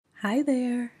Hi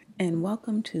there, and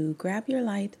welcome to Grab Your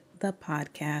Light, the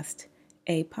podcast,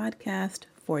 a podcast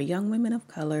for young women of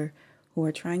color who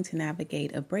are trying to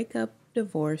navigate a breakup,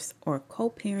 divorce, or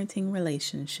co-parenting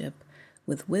relationship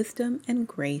with wisdom and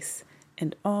grace,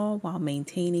 and all while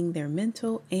maintaining their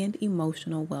mental and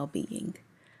emotional well-being.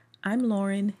 I'm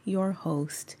Lauren, your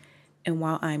host, and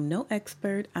while I'm no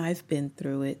expert, I've been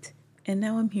through it, and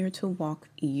now I'm here to walk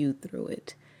you through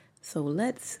it. So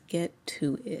let's get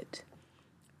to it.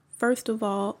 First of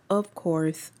all, of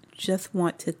course, just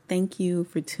want to thank you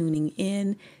for tuning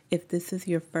in. If this is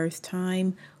your first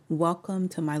time, welcome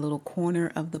to my little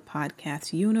corner of the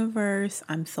podcast universe.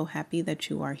 I'm so happy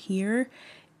that you are here.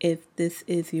 If this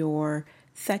is your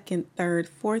second, third,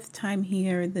 fourth time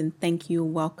here, then thank you.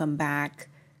 Welcome back.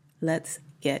 Let's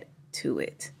get to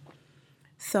it.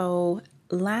 So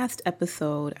last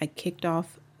episode, I kicked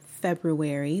off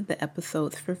February, the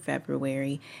episodes for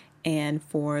February. And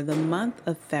for the month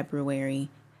of February,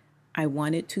 I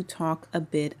wanted to talk a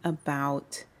bit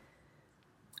about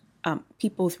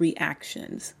people's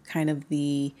reactions, kind of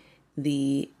the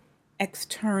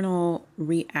external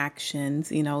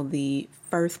reactions. You know, the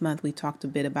first month we talked a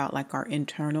bit about like our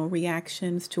internal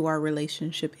reactions to our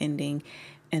relationship ending.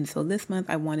 And so this month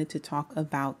I wanted to talk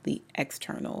about the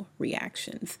external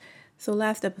reactions. So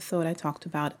last episode I talked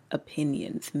about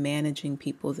opinions, managing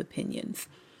people's opinions.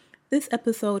 This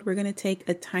episode, we're going to take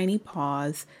a tiny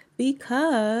pause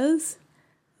because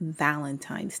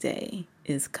Valentine's Day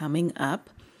is coming up.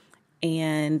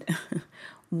 And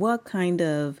what kind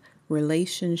of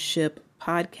relationship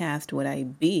podcast would I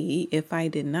be if I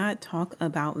did not talk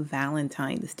about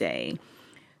Valentine's Day?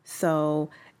 So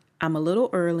I'm a little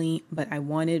early, but I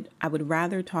would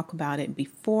rather talk about it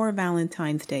before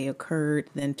Valentine's Day occurred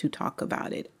than to talk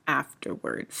about it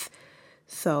afterwards.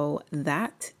 So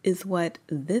that is what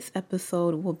this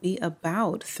episode will be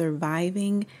about,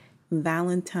 surviving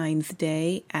Valentine's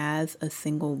Day as a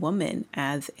single woman,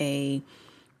 as a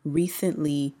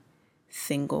recently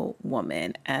single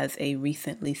woman, as a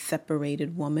recently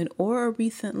separated woman, or a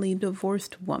recently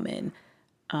divorced woman,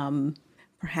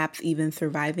 perhaps even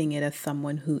surviving it as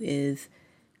someone who is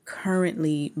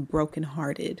currently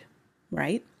brokenhearted,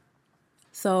 right?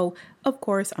 So, of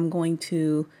course, I'm going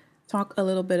to talk a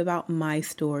little bit about my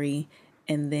story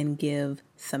and then give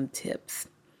some tips.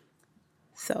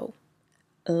 So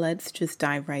let's just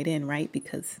dive right in, right?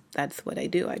 Because that's what I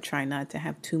do. I try not to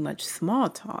have too much small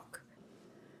talk.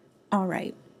 All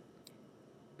right.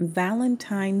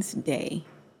 Valentine's Day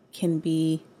can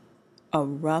be a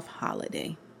rough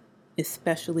holiday,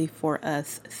 especially for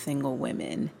us single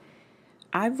women.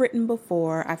 I've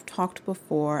talked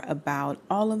before about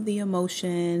all of the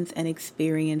emotions and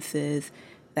experiences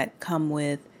that come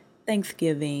with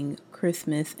Thanksgiving,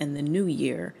 Christmas, and the New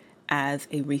Year as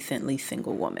a recently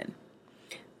single woman.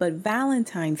 But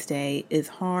Valentine's Day is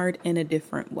hard in a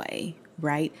different way,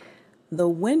 right? The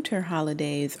winter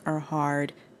holidays are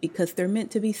hard because they're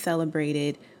meant to be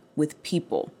celebrated with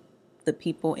people, the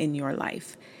people in your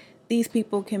life. These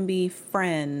people can be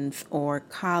friends or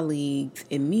colleagues,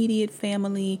 immediate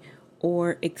family,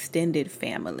 or extended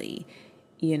family,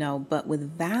 but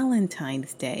with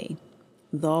Valentine's Day,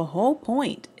 the whole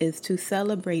point is to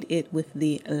celebrate it with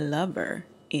the lover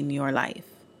in your life.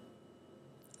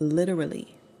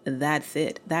 Literally, that's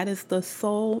it. That is the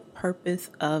sole purpose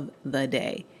of the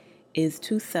day, is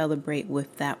to celebrate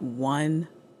with that one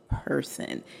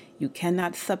person. You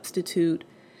cannot substitute,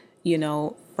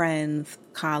 friends,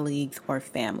 colleagues, or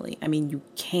family. I mean, you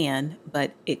can,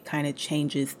 but it kind of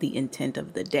changes the intent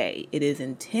of the day. It is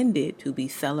intended to be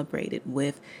celebrated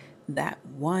with that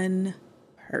one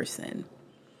person.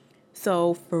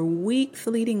 So for weeks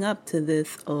leading up to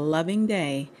this loving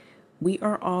day, we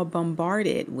are all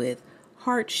bombarded with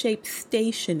heart-shaped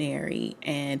stationery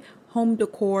and home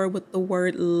decor with the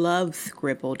word love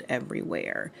scribbled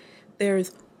everywhere.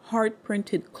 There's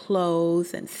heart-printed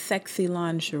clothes and sexy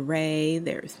lingerie.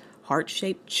 There's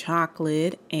heart-shaped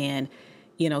chocolate and,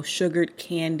 sugared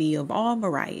candy of all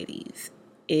varieties.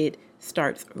 It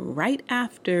starts right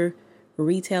after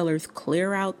retailers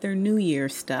clear out their New Year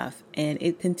stuff, and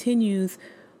it continues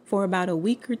for about a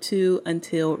week or two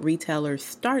until retailers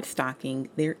start stocking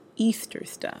their Easter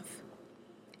stuff.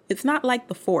 It's not like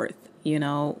the 4th,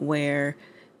 where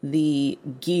the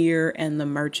gear and the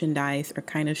merchandise are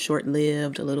kind of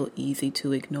short-lived, a little easy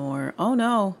to ignore. Oh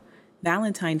no,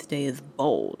 Valentine's Day is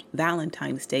bold.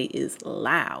 Valentine's Day is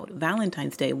loud.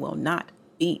 Valentine's Day will not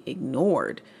be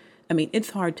ignored. I mean,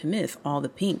 it's hard to miss all the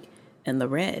pink and the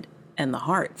red and the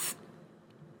hearts.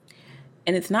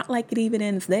 And it's not like it even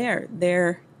ends there.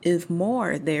 There is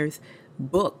more. There's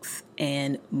books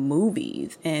and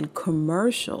movies and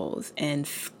commercials and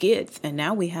skits. And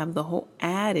now we have the whole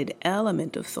added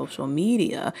element of social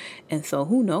media. And so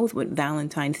who knows what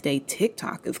Valentine's Day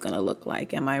TikTok is going to look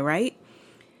like? Am I right?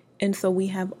 And so we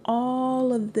have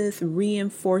all of this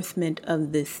reinforcement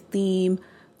of this theme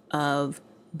of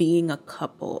being a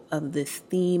couple, of this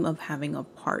theme of having a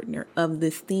partner, of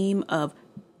this theme of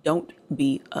don't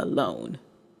be alone.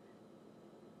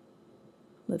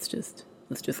 Let's just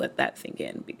let that sink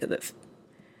in, because it's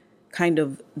kind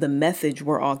of the message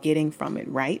we're all getting from it,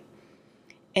 right?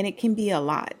 And it can be a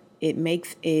lot. It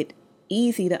makes it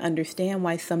easy to understand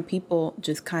why some people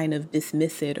just kind of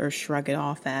dismiss it or shrug it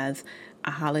off as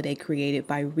a holiday created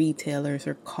by retailers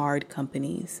or card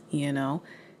companies, you know?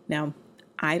 Now,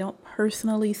 I don't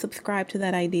personally subscribe to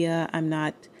that idea. I'm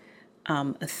not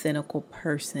a cynical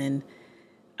person.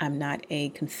 I'm not a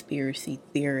conspiracy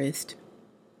theorist.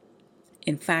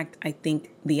 In fact, I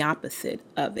think the opposite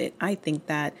of it. I think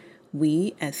that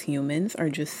we as humans are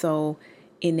just so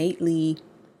innately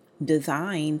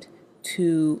designed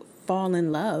to fall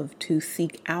in love, to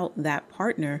seek out that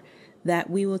partner,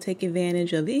 that we will take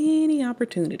advantage of any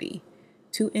opportunity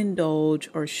to indulge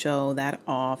or show that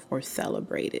off or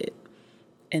celebrate it.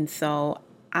 And so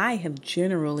I have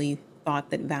generally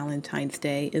thought that Valentine's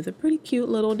Day is a pretty cute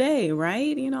little day,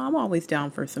 right? You know, I'm always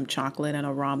down for some chocolate and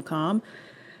a rom-com.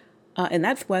 And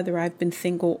that's whether I've been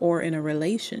single or in a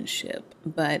relationship.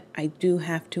 But I do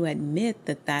have to admit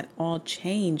that all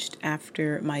changed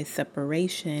after my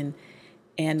separation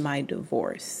and my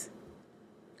divorce.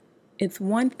 It's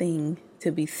one thing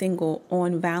to be single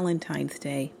on Valentine's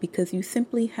Day because you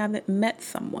simply haven't met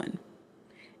someone.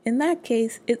 In that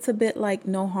case, it's a bit like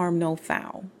no harm, no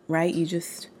foul, right?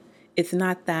 It's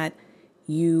not that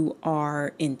you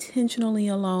are intentionally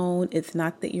alone. It's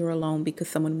not that you're alone because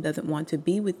someone doesn't want to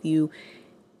be with you.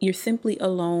 You're simply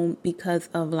alone because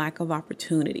of lack of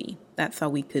opportunity. That's how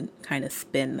we could kind of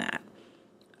spin that.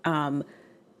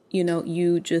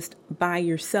 You just buy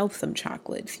yourself some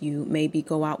chocolates. You maybe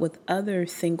go out with other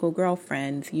single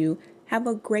girlfriends. You have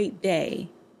a great day,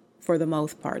 for the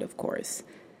most part, of course.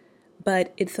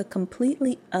 But it's a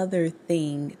completely other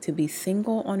thing to be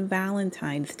single on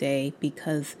Valentine's Day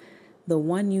because the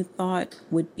one you thought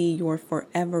would be your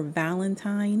forever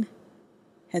Valentine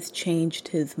has changed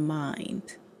his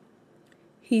mind.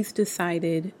 He's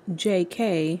decided,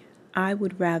 JK, I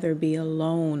would rather be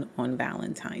alone on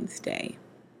Valentine's Day.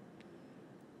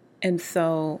 And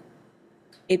so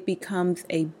it becomes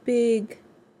a big,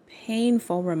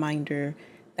 painful reminder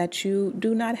that you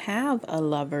do not have a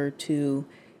lover to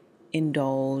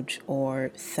indulge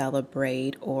or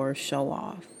celebrate or show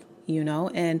off,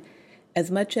 and as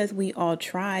much as we all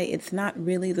try, it's not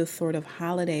really the sort of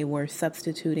holiday where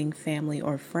substituting family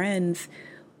or friends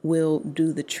will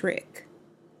do the trick.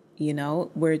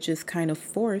 We're just kind of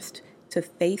forced to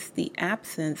face the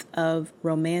absence of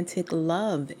romantic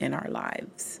love in our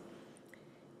lives.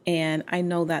 And I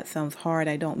know that sounds hard.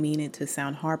 I don't mean it to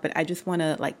sound hard, but I just want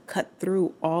to cut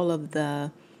through all of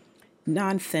the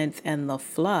nonsense and the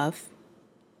fluff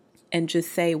and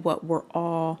just say what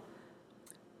what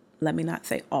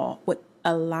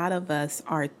a lot of us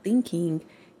are thinking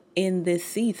in this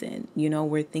season.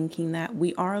 We're thinking that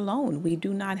we are alone. We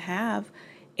do not have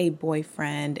a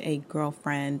boyfriend, a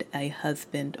girlfriend, a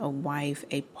husband, a wife,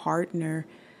 a partner,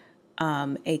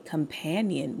 a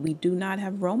companion. We do not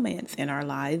have romance in our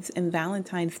lives, and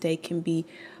Valentine's Day can be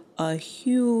a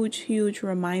huge, huge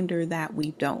reminder that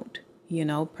we don't.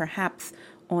 Perhaps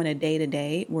on a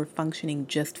day-to-day, we're functioning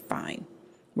just fine.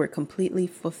 We're completely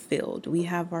fulfilled. We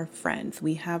have our friends.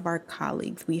 We have our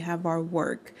colleagues. We have our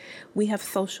work. We have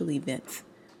social events.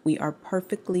 We are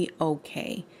perfectly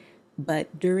okay.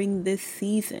 But during this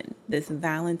season, this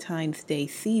Valentine's Day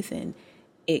season,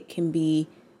 it can be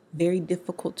very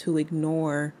difficult to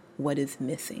ignore what is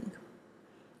missing.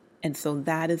 And so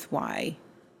that is why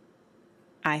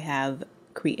I have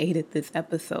created this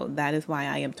episode. That is why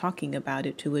I am talking about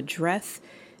it, to address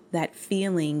that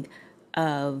feeling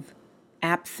of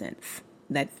absence,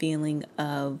 that feeling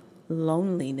of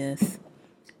loneliness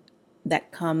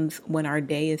that comes when our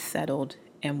day is settled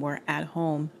and we're at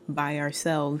home by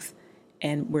ourselves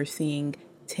and we're seeing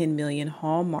 10 million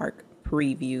Hallmark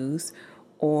previews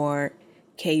or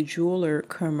K-Jeweler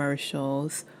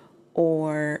commercials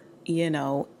or,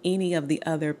 any of the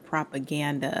other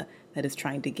propaganda that is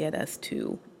trying to get us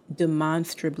to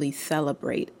demonstrably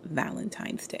celebrate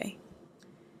Valentine's Day.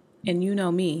 And you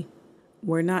know me,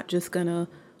 we're not just going to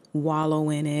wallow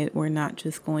in it. We're not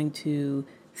just going to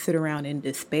sit around in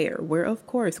despair. We're, of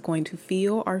course, going to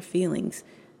feel our feelings.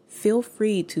 Feel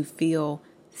free to feel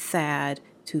sad,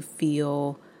 to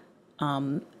feel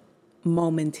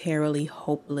momentarily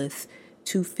hopeless,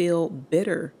 to feel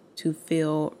bitter, to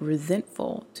feel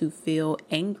resentful, to feel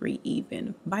angry,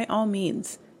 even. By all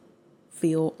means,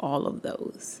 feel all of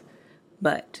those.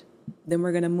 But then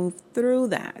we're going to move through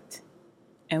that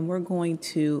and we're going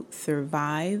to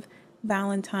survive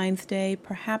Valentine's Day.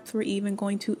 Perhaps we're even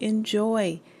going to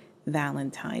enjoy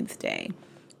Valentine's Day.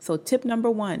 So, tip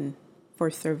number one for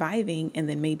surviving and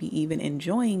then maybe even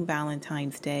enjoying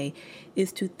Valentine's Day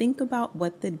is to think about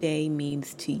what the day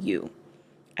means to you.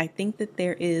 I think that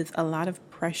there is a lot of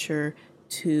pressure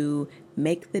to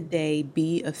make the day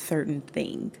be a certain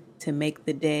thing, to make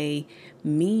the day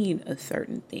mean a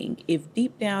certain thing. If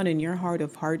deep down in your heart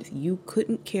of hearts you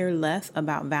couldn't care less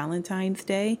about Valentine's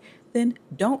Day, then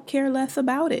don't care less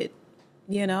about it.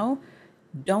 You know,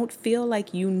 don't feel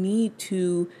like you need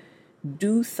to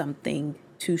do something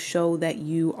to show that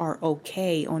you are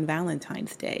okay on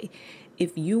Valentine's Day.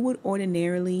 If you would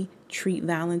ordinarily treat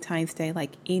Valentine's Day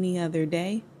like any other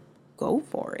day, go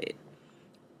for it.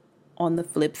 On the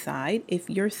flip side, if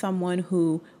you're someone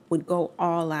who would go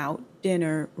all out,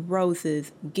 dinner,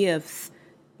 roses, gifts,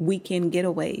 weekend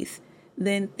getaways,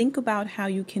 then think about how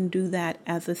you can do that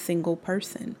as a single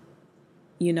person.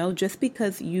 You know, just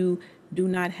because you do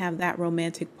not have that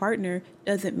romantic partner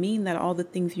doesn't mean that all the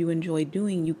things you enjoy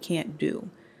doing you can't do.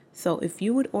 So if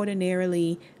you would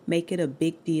ordinarily make it a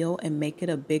big deal and make it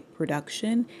a big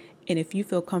production, and if you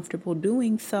feel comfortable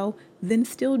doing so, then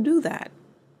still do that.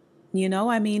 You know,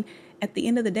 I mean, at the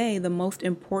end of the day, the most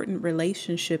important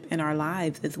relationship in our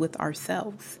lives is with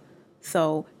ourselves.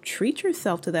 So treat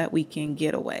yourself to that weekend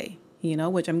getaway, you know,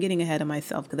 which I'm getting ahead of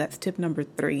myself because that's tip number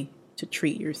 3, to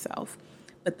treat yourself.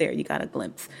 But there, you got a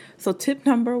glimpse. So tip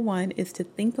number 1 is to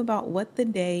think about what the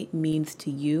day means to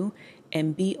you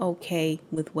and be okay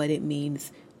with what it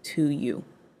means to you.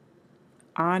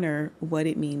 Honor what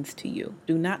it means to you.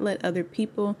 Do not let other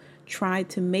people try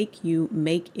to make you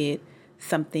make it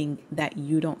something that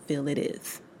you don't feel it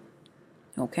is.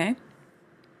 Okay?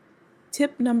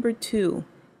 Tip number 2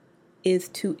 is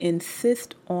to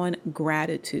insist on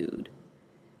gratitude.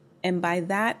 And by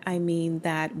that, I mean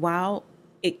that while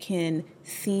it can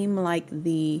seem like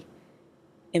the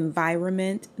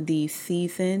environment, the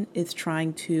season is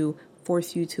trying to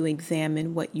force you to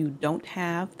examine what you don't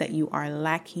have, that you are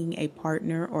lacking a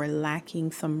partner or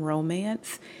lacking some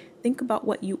romance, think about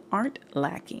what you aren't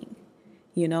lacking.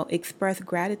 You know, express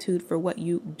gratitude for what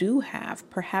you do have.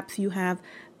 Perhaps you have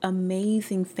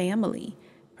amazing family.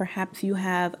 Perhaps you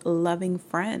have loving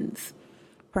friends.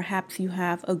 Perhaps you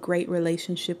have a great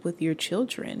relationship with your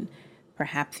children.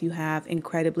 Perhaps you have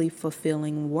incredibly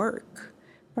fulfilling work.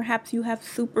 Perhaps you have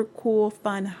super cool,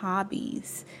 fun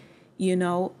hobbies. You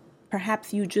know,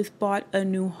 perhaps you just bought a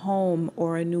new home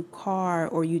or a new car,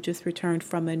 or you just returned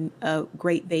from a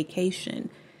great vacation.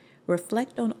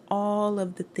 Reflect on all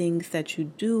of the things that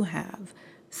you do have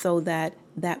so that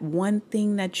that one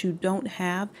thing that you don't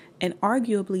have, and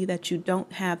arguably that you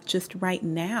don't have just right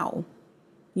now,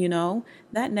 you know,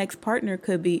 that next partner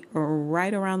could be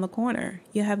right around the corner.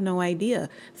 You have no idea.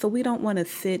 So we don't want to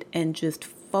sit and just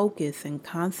focus and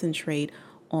concentrate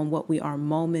on what we are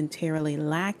momentarily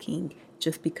lacking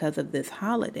just because of this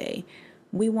holiday.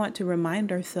 We want to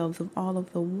remind ourselves of all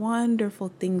of the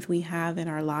wonderful things we have in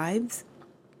our lives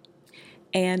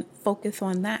and focus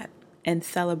on that and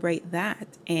celebrate that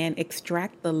and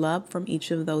extract the love from each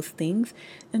of those things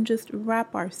and just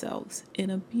wrap ourselves in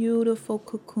a beautiful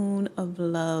cocoon of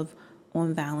love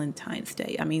on Valentine's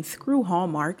Day. I mean, screw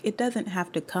Hallmark. It doesn't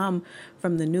have to come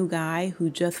from the new guy who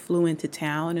just flew into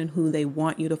town and who they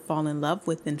want you to fall in love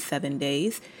with in 7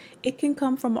 days. It can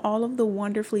come from all of the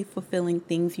wonderfully fulfilling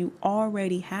things you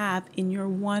already have in your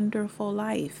wonderful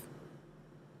life.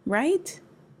 Right?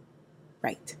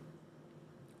 Right.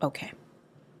 Okay.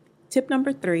 Tip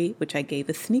number 3, which I gave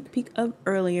a sneak peek of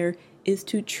earlier, is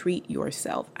to treat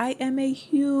yourself. I am a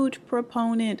huge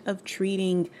proponent of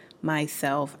treating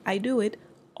myself. I do it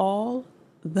all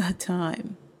the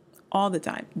time. All the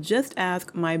time. Just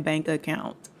ask my bank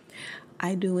account.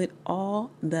 I do it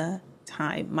all the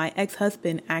time. My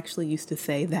ex-husband actually used to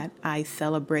say that I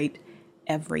celebrate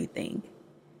everything.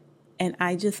 And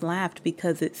I just laughed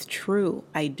because it's true.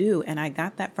 I do. And I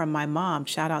got that from my mom.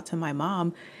 Shout out to my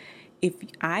mom. If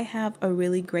I have a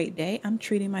really great day, I'm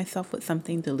treating myself with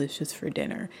something delicious for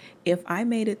dinner. If I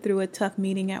made it through a tough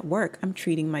meeting at work, I'm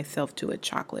treating myself to a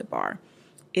chocolate bar.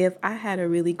 If I had a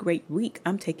really great week,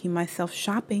 I'm taking myself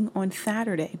shopping on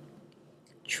Saturday.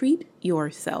 Treat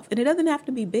yourself. And it doesn't have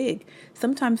to be big.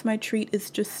 Sometimes my treat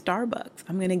is just Starbucks.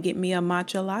 I'm going to get me a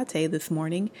matcha latte this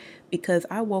morning because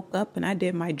I woke up and I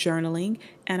did my journaling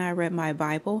and I read my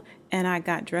Bible and I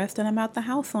got dressed and I'm out the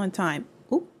house on time.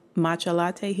 Oop, Matcha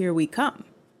latte, here we come.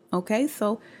 Okay,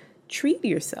 so treat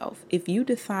yourself. If you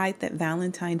decide that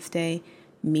Valentine's Day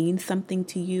means something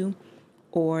to you,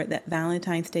 or that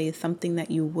Valentine's Day is something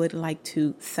that you would like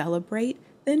to celebrate,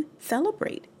 then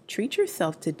celebrate. Treat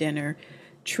yourself to dinner.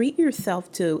 Treat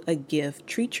yourself to a gift.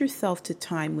 Treat yourself to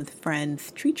time with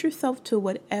friends. Treat yourself to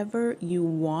whatever you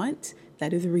want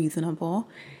that is reasonable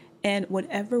and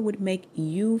whatever would make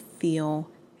you feel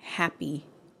happy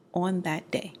on that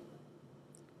day.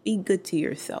 Be good to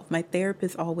yourself. My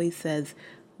therapist always says,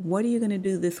 what are you going to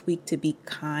do this week to be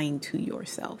kind to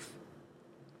yourself?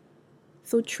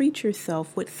 So treat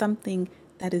yourself with something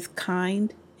that is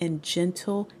kind and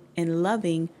gentle and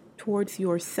loving towards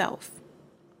yourself.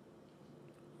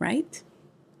 Right?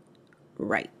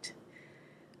 Right.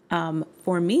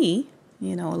 For me, a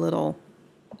little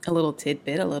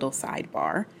tidbit, a little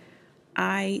sidebar.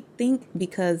 I think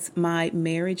because my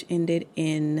marriage ended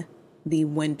in the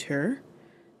winter,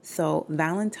 so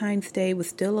Valentine's Day was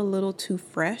still a little too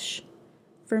fresh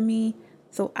for me.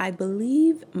 So I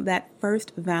believe that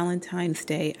first Valentine's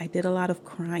Day, I did a lot of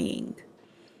crying.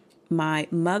 My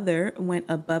mother went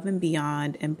above and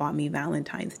beyond and bought me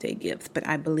Valentine's Day gifts, but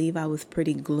I believe I was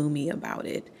pretty gloomy about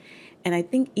it. And I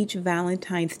think each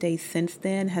Valentine's Day since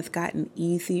then has gotten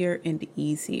easier and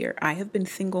easier. I have been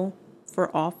single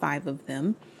for all 5 of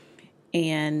them,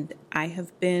 and I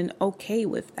have been okay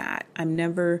with that. I'm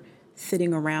never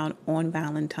sitting around on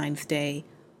Valentine's Day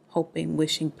hoping,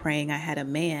 wishing, praying I had a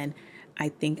man. I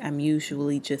think I'm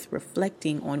usually just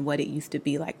reflecting on what it used to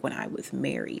be like when I was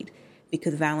married,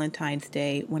 because Valentine's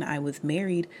Day when I was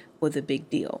married was a big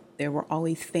deal. There were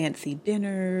always fancy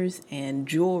dinners and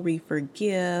jewelry for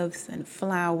gifts and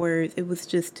flowers. It was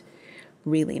just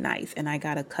really nice, and I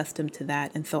got accustomed to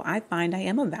that. And so I find I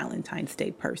am a Valentine's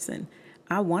Day person.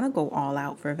 I want to go all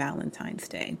out for Valentine's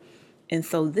Day. And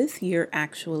so this year,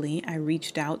 actually, I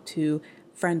reached out to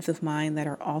friends of mine that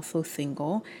are also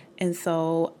single. And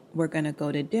so we're going to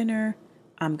go to dinner.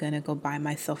 I'm going to go buy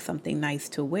myself something nice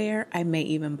to wear. I may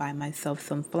even buy myself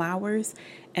some flowers.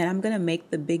 And I'm going to make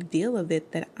the big deal of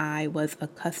it that I was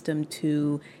accustomed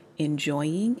to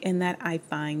enjoying and that I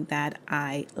find that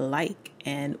I like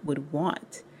and would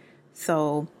want.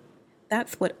 So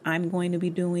that's what I'm going to be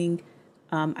doing.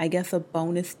 I guess a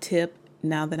bonus tip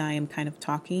now that I am kind of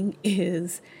talking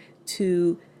is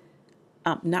to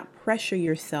not pressure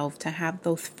yourself to have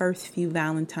those first few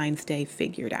Valentine's Day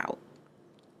figured out.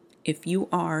 If you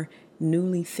are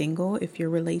newly single, if your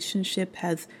relationship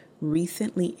has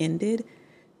recently ended,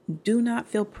 do not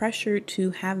feel pressured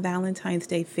to have Valentine's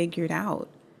Day figured out.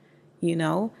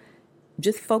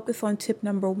 Just focus on tip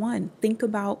number 1. Think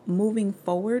about moving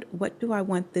forward. What do I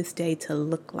want this day to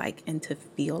look like and to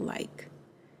feel like?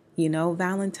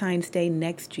 Valentine's Day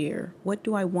next year, what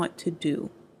do I want to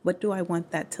do? What do I want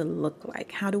that to look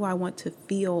like? How do I want to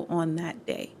feel on that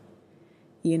day?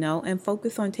 And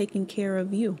focus on taking care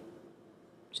of you.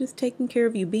 Just taking care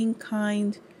of you, being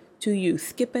kind to you.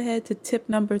 Skip ahead to tip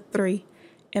number 3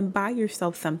 and buy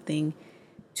yourself something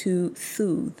to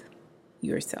soothe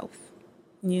yourself,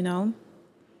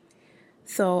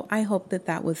 So I hope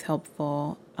that was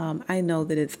helpful. I know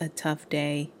that it's a tough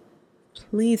day.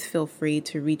 Please feel free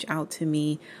to reach out to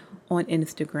me on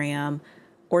Instagram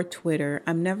or Twitter.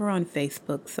 I'm never on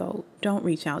Facebook, so don't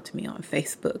reach out to me on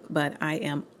Facebook, but I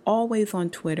am always on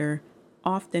Twitter,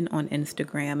 often on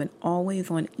Instagram, and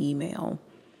always on email.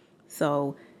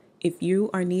 So if you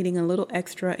are needing a little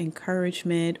extra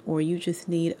encouragement or you just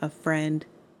need a friend,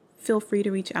 feel free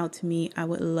to reach out to me. I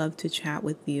would love to chat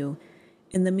with you.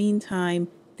 In the meantime,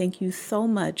 thank you so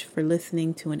much for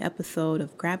listening to an episode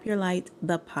of Grab Your Light,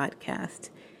 the podcast.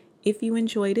 If you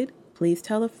enjoyed it, please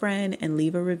tell a friend and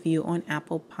leave a review on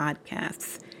Apple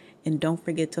Podcasts. And don't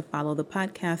forget to follow the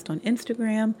podcast on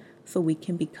Instagram so we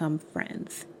can become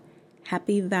friends.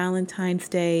 Happy Valentine's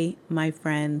Day, my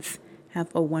friends.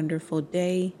 Have a wonderful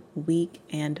day, week,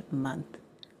 and month.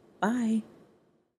 Bye.